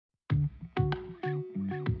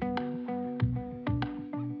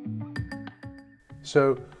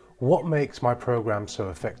So, what makes my program so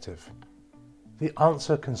effective? The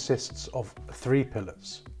answer consists of three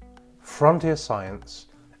pillars: frontier science,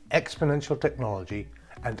 exponential technology,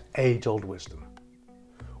 and age-old wisdom.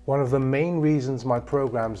 One of the main reasons my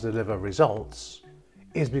programs deliver results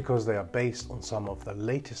is because they are based on some of the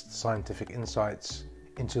latest scientific insights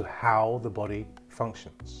into how the body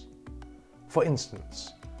functions. For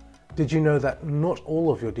instance, did you know that not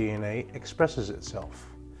all of your DNA expresses itself?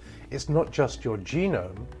 It's not just your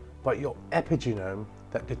genome, but your epigenome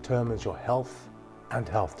that determines your health and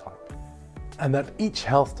health type. And that each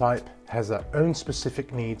health type has their own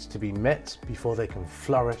specific needs to be met before they can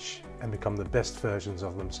flourish and become the best versions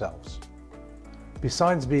of themselves.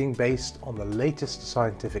 Besides being based on the latest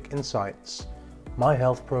scientific insights, my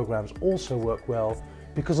health programs also work well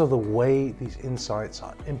because of the way these insights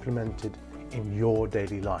are implemented in your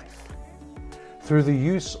daily life. Through the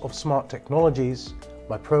use of smart technologies,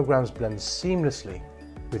 my programs blend seamlessly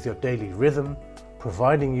with your daily rhythm,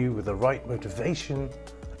 providing you with the right motivation,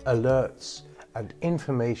 alerts, and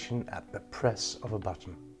information at the press of a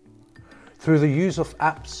button. Through the use of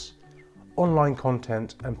apps, online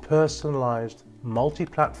content, and personalized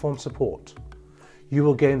multi-platform support, you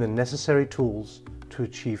will gain the necessary tools to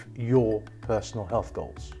achieve your personal health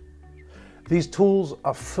goals. These tools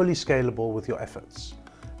are fully scalable with your efforts,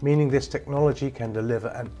 meaning this technology can deliver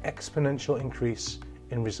an exponential increase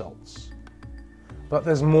in results. But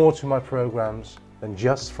there's more to my programs than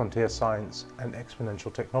just frontier science and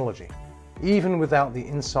exponential technology. Even without the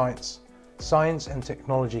insights science and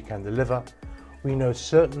technology can deliver, we know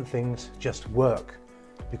certain things just work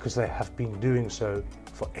because they have been doing so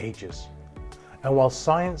for ages. And while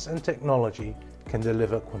science and technology can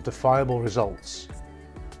deliver quantifiable results,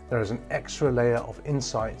 there is an extra layer of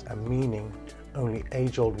insight and meaning only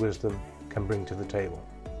age-old wisdom can bring to the table.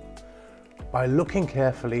 By looking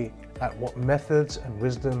carefully at what methods and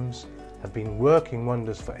wisdoms have been working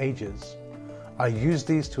wonders for ages, I use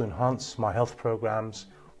these to enhance my health programs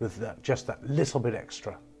with just that little bit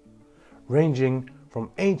extra, ranging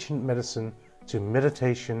from ancient medicine to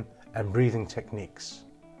meditation and breathing techniques.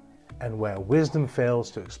 And where wisdom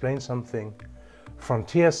fails to explain something,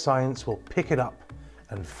 frontier science will pick it up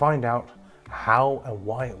and find out how and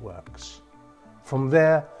why it works. From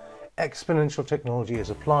there, exponential technology is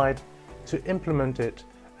applied to implement it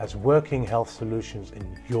as working health solutions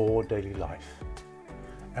in your daily life.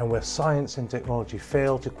 And where science and technology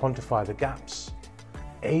fail to quantify the gaps,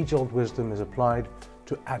 age-old wisdom is applied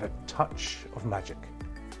to add a touch of magic.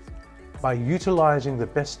 By utilizing the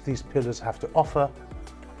best these pillars have to offer,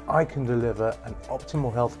 I can deliver an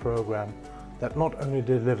optimal health program that not only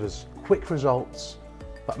delivers quick results,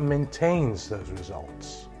 but maintains those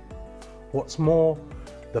results. What's more,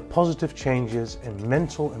 the positive changes in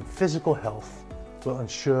mental and physical health will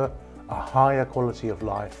ensure a higher quality of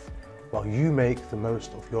life while you make the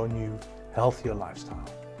most of your new, healthier lifestyle.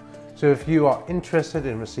 So if you are interested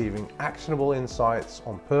in receiving actionable insights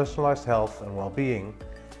on personalized health and well-being,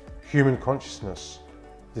 human consciousness,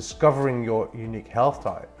 discovering your unique health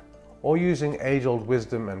type, or using age-old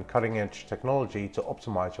wisdom and cutting-edge technology to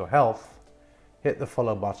optimize your health, hit the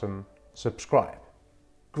follow button, subscribe.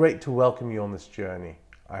 Great to welcome you on this journey.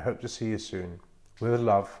 I hope to see you soon. With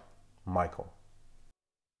love, Michael.